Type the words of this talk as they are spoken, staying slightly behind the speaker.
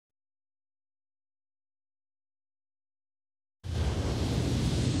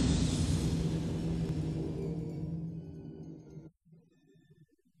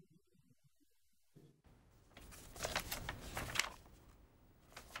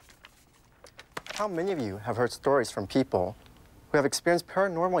how many of you have heard stories from people who have experienced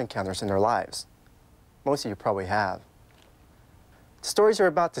paranormal encounters in their lives? Most of you probably have. The stories you're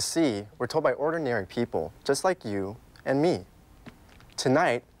about to see were told by ordinary people, just like you and me.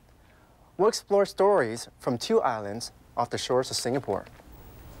 Tonight, we'll explore stories from 2 islands off the shores of Singapore.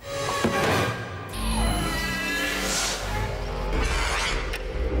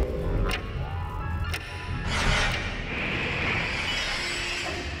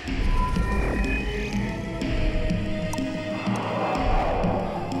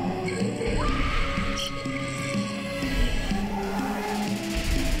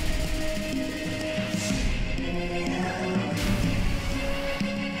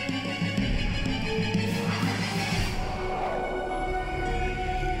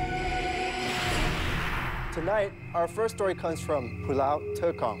 Tonight, our first story comes from Pulau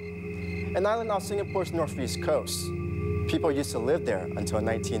Tekong, an island off Singapore's northeast coast. People used to live there until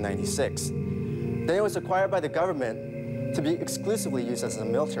 1996. Then it was acquired by the government to be exclusively used as a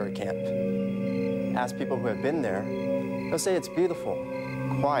military camp. Ask people who have been there, they'll say it's beautiful,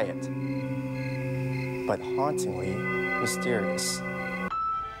 quiet, but hauntingly mysterious.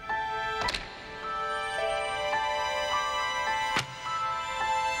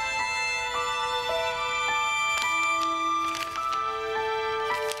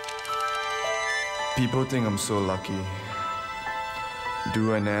 People think I'm so lucky.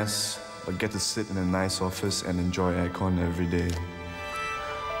 Do NS, but get to sit in a nice office and enjoy aircon every day.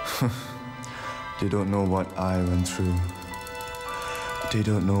 They don't know what I went through. They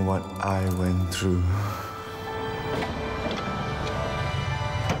don't know what I went through.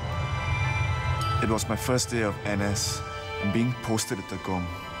 It was my first day of NS and being posted at Tekong.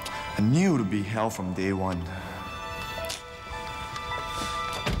 I knew it would be hell from day one.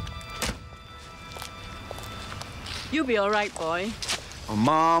 You'll be all right, boy. Oh,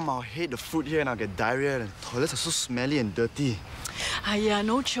 Mom, I'll hate the food here and I'll get diarrhea. The toilets are so smelly and dirty. Yeah,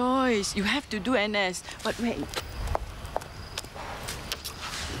 no choice. You have to do NS. But wait.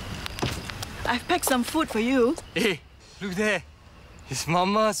 I've packed some food for you. Hey, look there. It's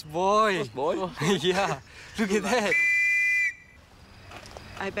Mama's boy. Mama's boy? Yeah, look at that.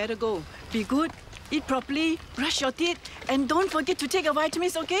 I better go. Be good, eat properly, brush your teeth, and don't forget to take your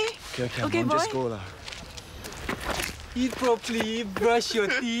vitamins, okay? Okay, Mom, boy? just go lah. Eat properly, brush your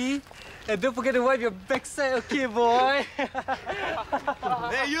teeth, and don't forget to wipe your backside, okay, boy?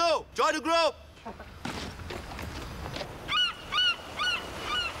 Hey, you! Join the group!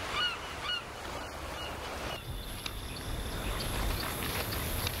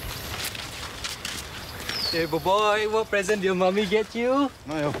 Hey, boy, what present did your mommy get you?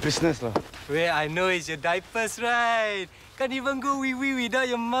 Not your business lah. Well, I know it's your diapers, right? Can't even go wee-wee without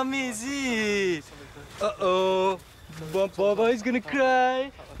your mommy, is it? Uh-oh. Baba's gonna cry.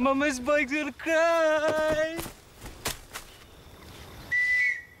 Mama's boy's gonna cry.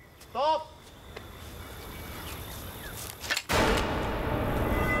 Stop!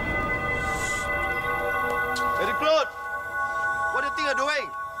 Hey, recruit! What do you think you're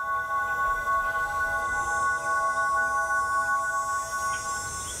doing?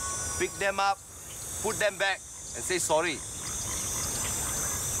 Pick them up, put them back, and say sorry.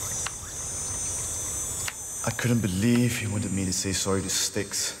 I couldn't believe he wanted me to say sorry to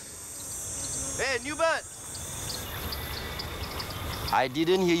Sticks. Hey, Newbert! I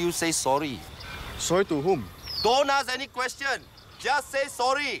didn't hear you say sorry. Sorry to whom? Don't ask any question. Just say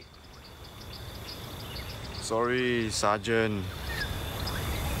sorry. Sorry, Sergeant.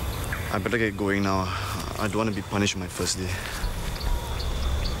 I better get going now. I don't want to be punished on my first day.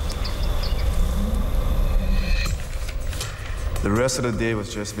 The rest of the day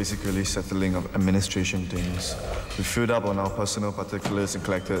was just basically settling of administration things. We filled up on our personal particulars and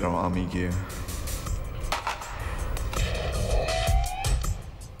collected our army gear.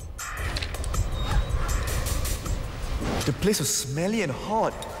 The place was smelly and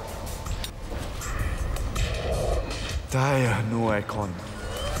hot. Dire, no aircon.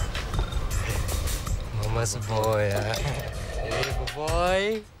 Mama's boy, ah.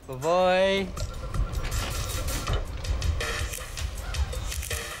 Hey, boy.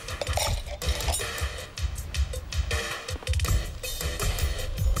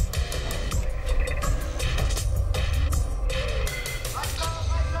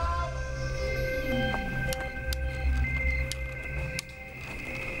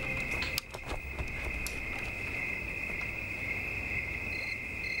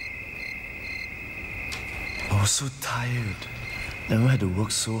 I was so tired. Never had to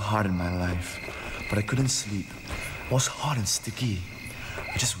work so hard in my life. But I couldn't sleep. I was hot and sticky.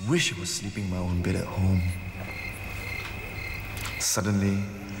 I just wish I was sleeping in my own bed at home. Suddenly,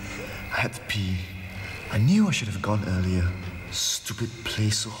 I had to pee. I knew I should have gone earlier. Stupid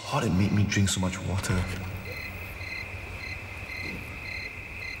place, so hot it made me drink so much water.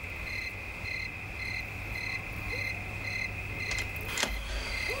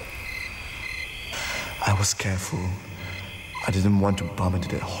 I was careful. I didn't want to bump into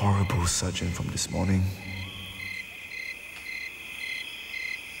that horrible surgeon from this morning.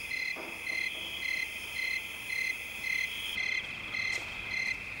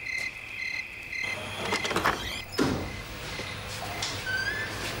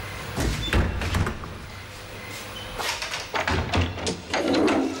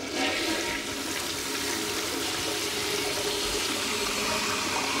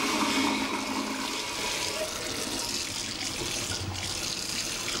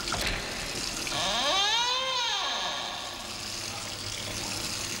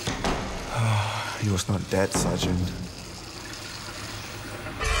 He was not dead, Sergeant.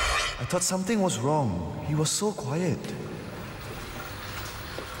 I thought something was wrong. He was so quiet.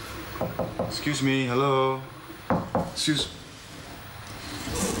 Excuse me, hello. Excuse...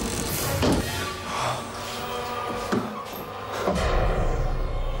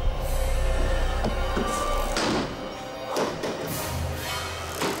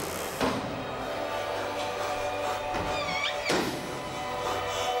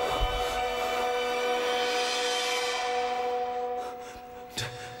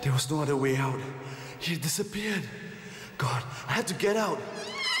 There was no other way out. He had disappeared. God, I had to get out.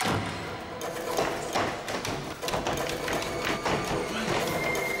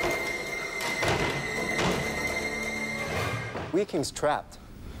 Wee King's trapped,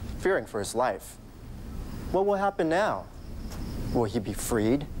 fearing for his life. What will happen now? Will he be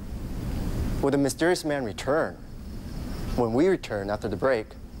freed? Will the mysterious man return? When we return after the break,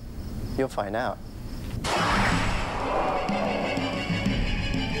 you'll find out.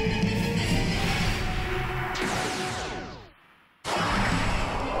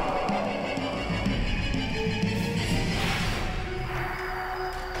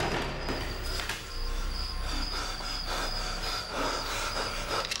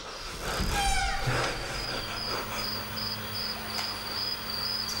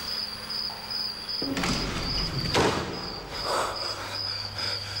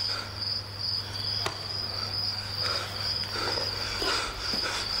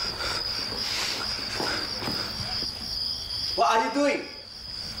 What are you doing?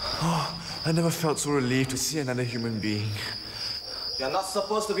 Oh, I never felt so relieved to see another human being. You're not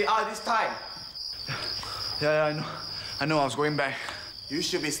supposed to be out this time. Yeah, I know. I know, I was going back. You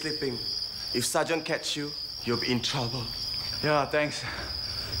should be sleeping. If Sergeant catch you, you'll be in trouble. Yeah, thanks.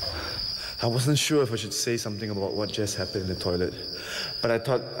 I wasn't sure if I should say something about what just happened in the toilet, but I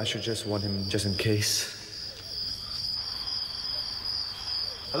thought I should just warn him just in case.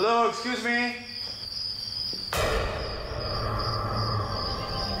 Hello, excuse me?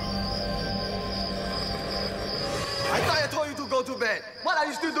 I thought I told you to go to bed. What are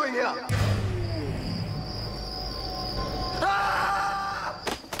you still doing here? Ah!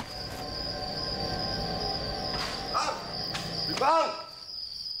 Ang!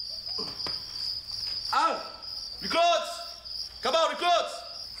 Ang! Recruits! Come on, recruits!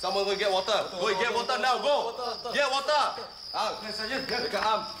 Someone go get water. Go and get water now, go! Get water! Ang! Wake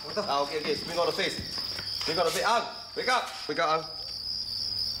up, Ang! Okay, spring on the face. Spring on the face. Ang! Wake up! Wake up, Ang!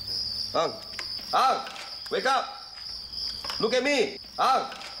 Ang! Ang! Wake up! Look at me! Ang!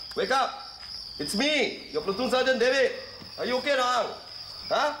 Wake up! It's me, your platoon sergeant, David. Are you okay now, Ang?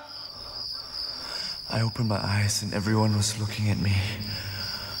 Huh? I opened my eyes and everyone was looking at me.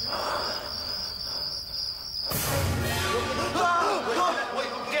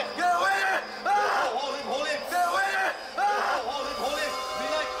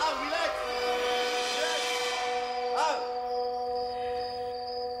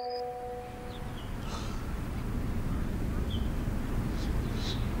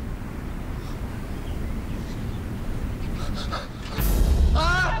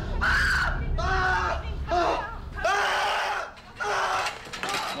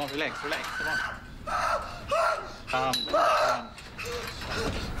 Relax, come on. Calm down.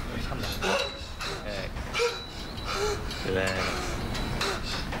 Relax.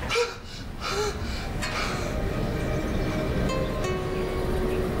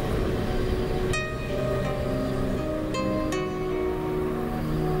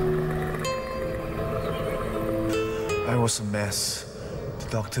 I was a mess. The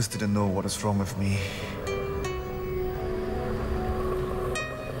doctors didn't know what was wrong with me.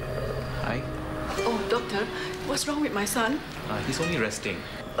 Hi. Oh, doctor, what's wrong with my son? He's only resting.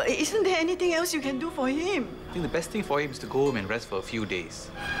 Isn't there anything else you can do for him? I think the best thing for him is to go home and rest for a few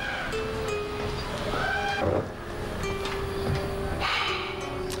days.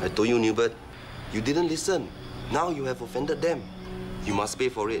 I told you, Newbert. You didn't listen. Now you have offended them. You must pay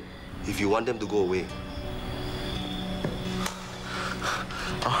for it if you want them to go away.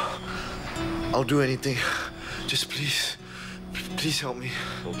 I'll do anything. Just please help me.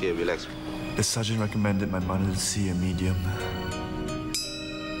 Okay, relax. The sergeant recommended my mother to see a medium.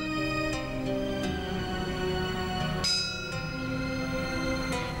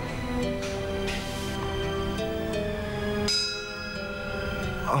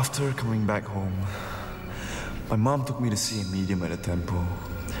 After coming back home, my mom took me to see a medium at the temple.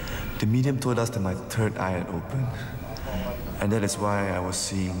 The medium told us that my third eye had opened, and that is why I was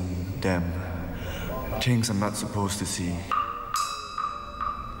seeing them. Things I'm not supposed to see.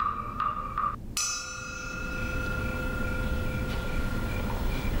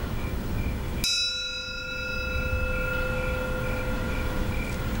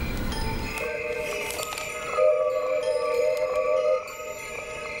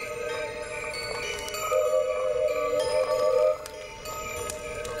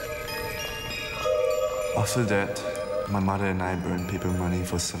 After that, my mother and I burned paper money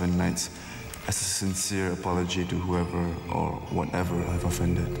for 7 nights as a sincere apology to whoever or whatever I've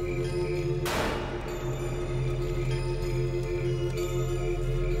offended.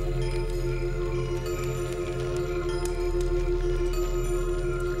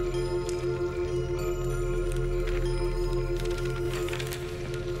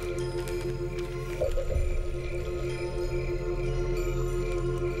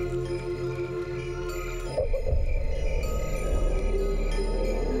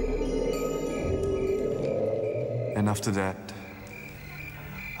 And after that,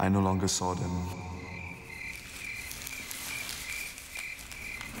 I no longer saw them.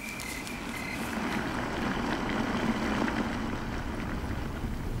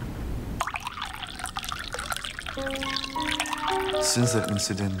 Since that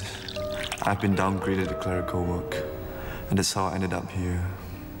incident, I've been downgraded to clerical work, and that's how I ended up here.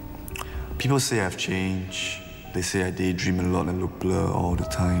 People say I've changed. They say I daydream a lot and look blur all the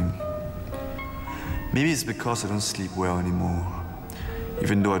time. Maybe it's because I don't sleep well anymore.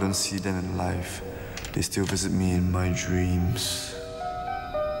 Even though I don't see them in life, they still visit me in my dreams.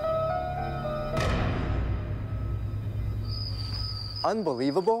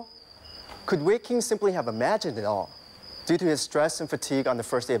 Unbelievable? Could Wei King simply have imagined it all due to his stress and fatigue on the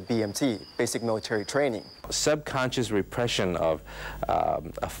first day of BMT, basic military training? Subconscious repression of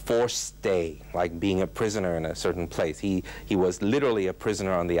a forced stay, like being a prisoner in a certain place. He was literally a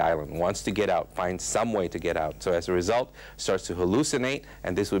prisoner on the island, wants to get out, finds some way to get out. So as a result, starts to hallucinate,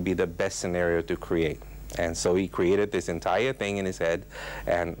 and this would be the best scenario to create. And so he created this entire thing in his head,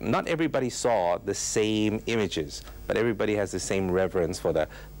 and not everybody saw the same images, but everybody has the same reverence for the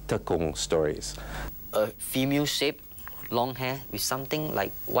Tekong stories. A female shape, long hair, with something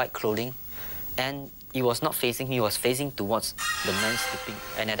like white clothing, and he was not facing him, he was facing towards the man sleeping.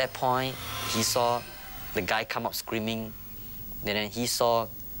 And at that point, he saw the guy come up screaming, and then he saw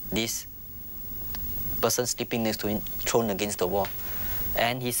this person sleeping next to him, thrown against the wall.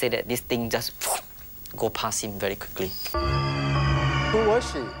 And he said that this thing just go past him very quickly. Who was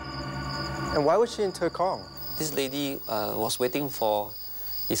she? And why was she in Tekong? This lady was waiting for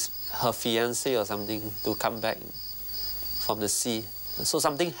her fiancé or something to come back from the sea. So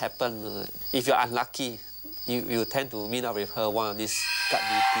something happened. If you're unlucky, you tend to meet up with her one of these gut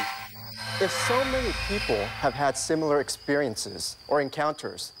duty. If so many people have had similar experiences or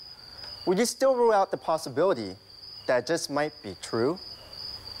encounters, would you still rule out the possibility that it just might be true?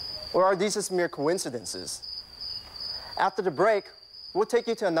 Or are these just mere coincidences? After the break, we'll take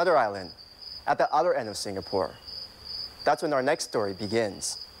you to another island at the other end of Singapore. That's when our next story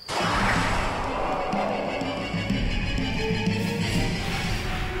begins.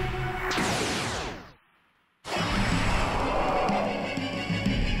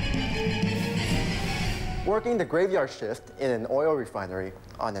 Working the graveyard shift in an oil refinery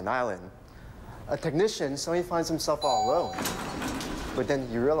on an island, a technician suddenly finds himself all alone. But then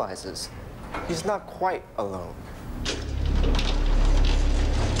he realizes he's not quite alone.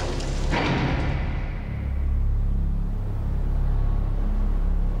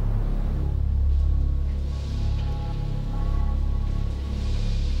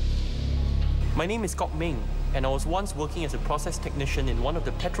 My name is Kok Ming, and I was once working as a process technician in one of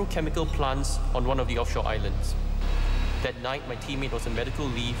the petrochemical plants on one of the offshore islands. That night, my teammate was on medical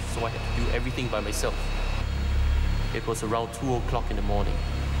leave, so I had to do everything by myself. It was around 2 o'clock in the morning.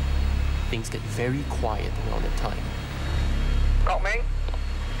 Things get very quiet around that time. Kok Ming,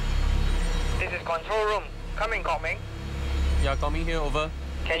 this is control room. Come in, Kok Ming. Yeah, coming here, over.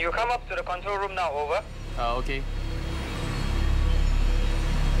 Can you come up to the control room now, over? Okay.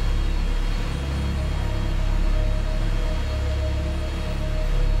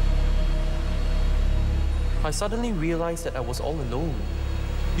 I suddenly realized that I was all alone.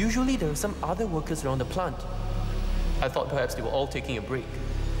 Usually there were some other workers around the plant. I thought perhaps they were all taking a break.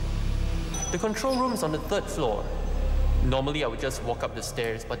 The control room is on the 3rd floor. Normally I would just walk up the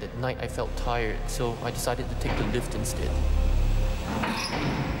stairs, but that night I felt tired, so I decided to take the lift instead.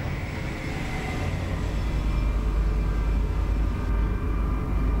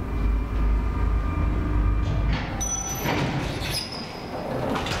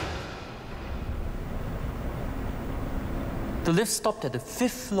 The lift stopped at the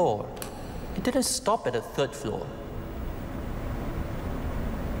 5th floor. It didn't stop at the 3rd floor.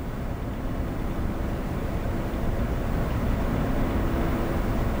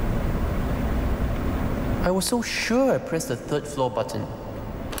 I was so sure I pressed the 3rd floor button.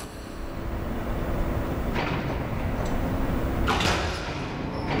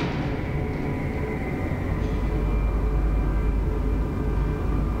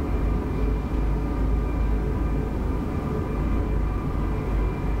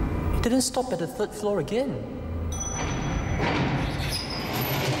 It didn't stop at the 3rd floor again.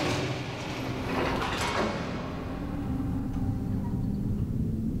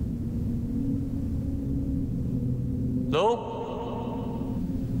 Hello?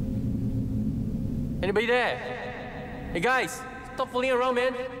 Anybody there? Hey guys, stop fooling around,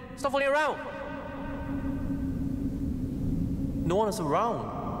 man. Stop fooling around. No one was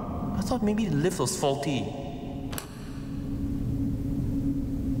around. I thought maybe the lift was faulty.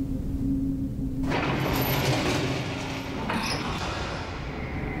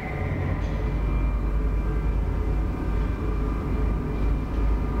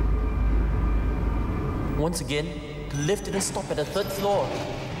 Once again, the lift didn't stop at the 3rd floor.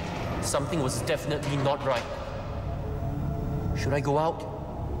 Something was definitely not right. Should I go out?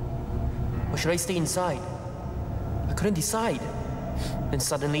 Or should I stay inside? I couldn't decide. Then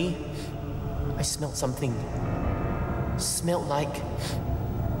suddenly, I smelled something. It smelled like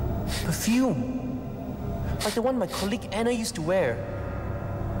perfume. Like the one my colleague Anna used to wear.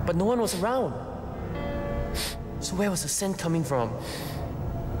 But no one was around. So where was the scent coming from?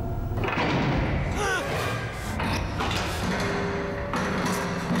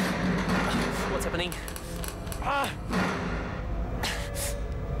 What's happening?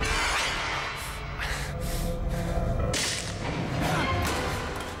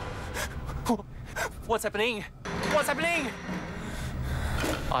 What's happening? What's happening?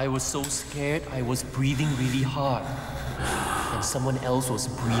 I was so scared, I was breathing really hard. And someone else was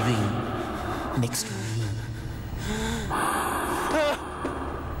breathing next to me.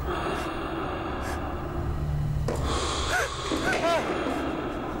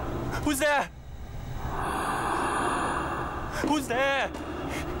 Who's there? Who's there?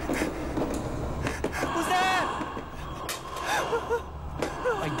 Who's there?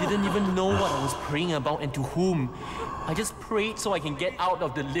 I didn't even know what I was praying about and to whom. I just prayed so I can get out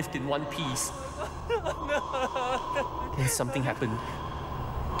of the lift in one piece. Then something happened.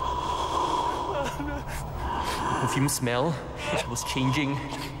 The perfume smell was changing.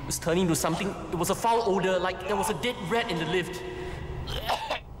 It was turning into something. It was a foul odor, like there was a dead rat in the lift.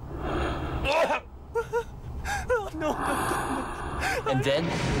 No. And then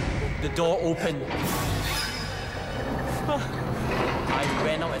the door opened. I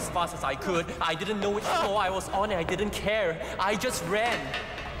ran out as fast as I could. I didn't know which floor I was on and I didn't care. I just ran.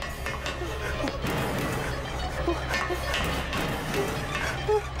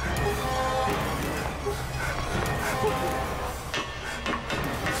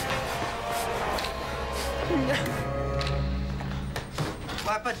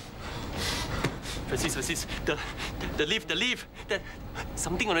 What happened? Francis, the lift,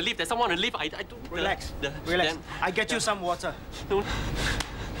 something on the lift, there's someone on the lift. Relax. I get you some water. No,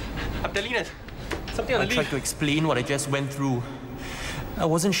 I'm telling you, something on the lift. I tried to explain what I just went through. I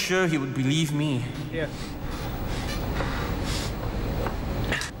wasn't sure he would believe me. Yeah.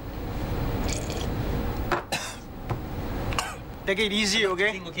 Take it easy,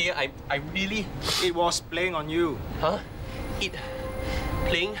 okay? Okay, I really... It was playing on you. Huh?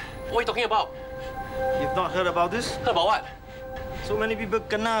 Playing? What are you talking about? You've not heard about this? Heard about what? So many people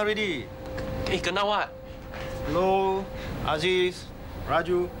kena already. Hey, kena what? Lo, Aziz,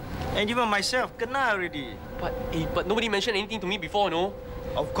 Raju, and even myself kena already. But nobody mentioned anything to me before, no?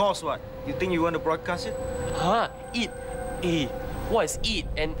 Of course, what? You think you want to broadcast it? Huh? Eat? Hey, what is eat?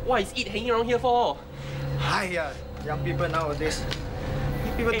 And what is eat hanging around here for? Hiya, young people nowadays.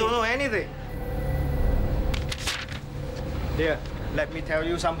 You people don't know anything. Here, let me tell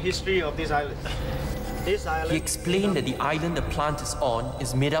you some history of this island. This island... He explained that the island the plant is on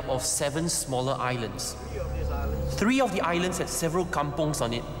is made up of 7 smaller islands. 3 of the islands had several kampongs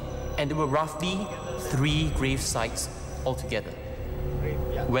on it, and there were roughly 3 grave sites altogether.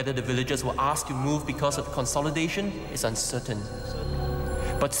 Whether the villagers were asked to move because of consolidation is uncertain.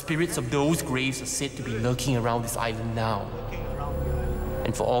 But spirits of those graves are said to be lurking around this island now.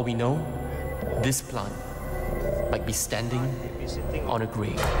 And for all we know, this plant might be standing on a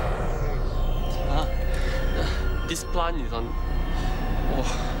grave. This plant is on... Oh,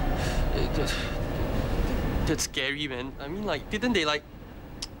 that's scary, man. I mean, like, didn't they, like,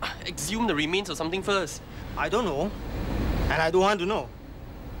 exhume the remains or something first? I don't know. And I don't want to know.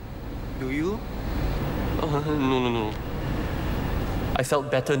 Do you? No. I felt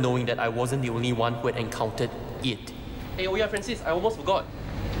better knowing that I wasn't the only one who had encountered it. Hey, oh yeah, Francis, I almost forgot.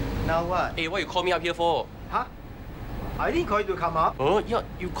 Now what? Hey, what you called me up here for? Huh? I didn't call you to come up. Oh, yeah,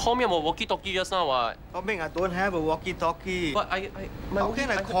 you called me on a walkie-talkie just now, what? Oh, Ming, I don't have a walkie-talkie. But How can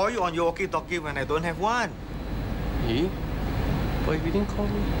I call you on your walkie-talkie when I don't have one? Eh? But you didn't call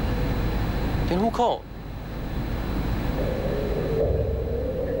me. Then who called?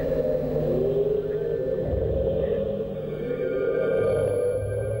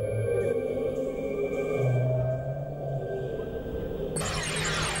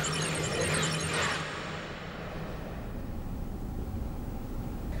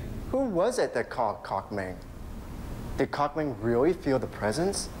 Who was it that called Kok Ming? Did Kok Ming really feel the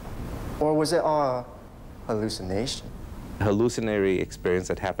presence? Or was it all a hallucination? Hallucinatory experience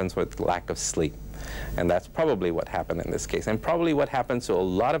that happens with lack of sleep. And that's probably what happened in this case, and probably what happened to a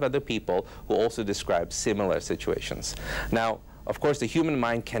lot of other people who also describe similar situations. Now, of course, the human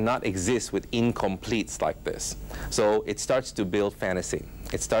mind cannot exist with incompletes like this. So it starts to build fantasy.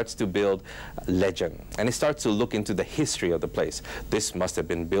 It starts to build legend. And it starts to look into the history of the place. This must have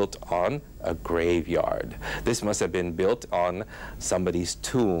been built on a graveyard. This must have been built on somebody's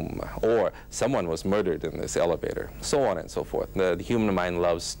tomb. Or someone was murdered in this elevator. So on and so forth. The human mind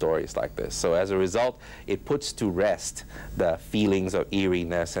loves stories like this. So as a result, it puts to rest the feelings of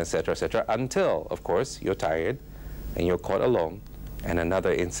eeriness, etc., until, of course, you're tired, and you're caught alone, and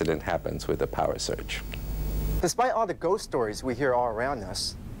another incident happens with a power surge. Despite all the ghost stories we hear all around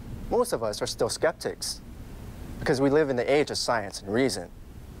us, most of us are still skeptics because we live in the age of science and reason.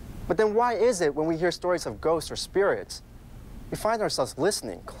 But then why is it when we hear stories of ghosts or spirits, we find ourselves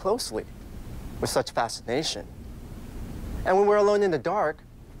listening closely with such fascination? And when we're alone in the dark,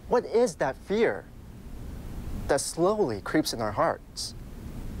 what is that fear that slowly creeps in our hearts?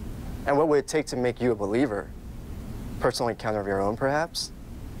 And what would it take to make you a believer? Personal encounter of your own, perhaps?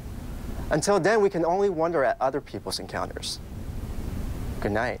 Until then, we can only wonder at other people's encounters.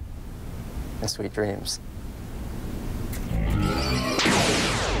 Good night, and sweet dreams.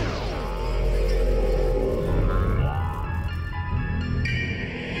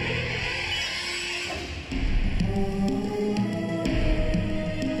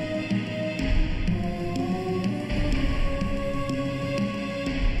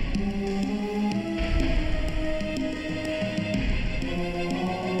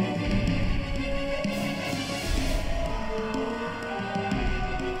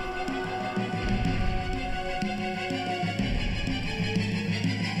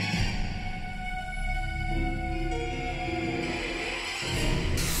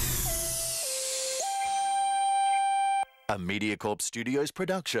 A Mediacorp Studios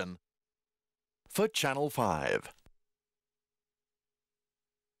production for Channel 5.